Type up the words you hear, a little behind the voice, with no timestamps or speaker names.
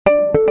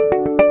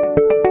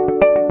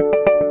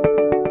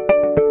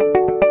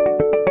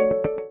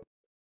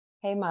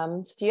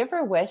comes, do you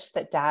ever wish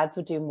that dads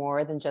would do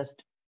more than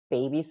just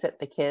babysit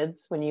the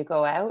kids when you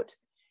go out?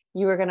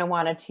 You are going to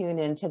want to tune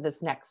into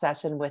this next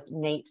session with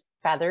Nate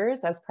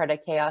Feathers as part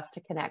of Chaos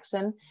to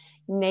Connection.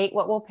 Nate,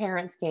 what will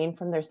parents gain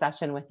from their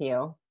session with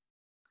you?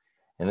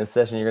 In this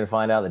session, you're going to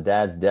find out that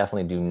dads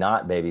definitely do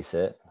not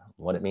babysit,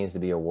 what it means to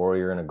be a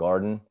warrior in a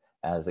garden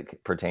as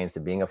it pertains to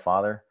being a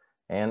father,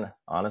 and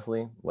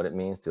honestly, what it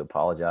means to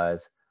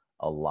apologize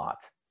a lot.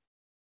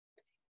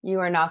 You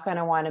are not going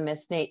to want to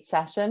miss Nate's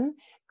session.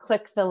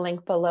 Click the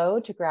link below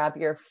to grab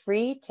your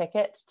free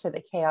ticket to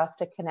the Chaos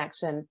to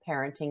Connection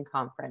Parenting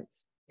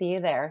Conference. See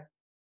you there.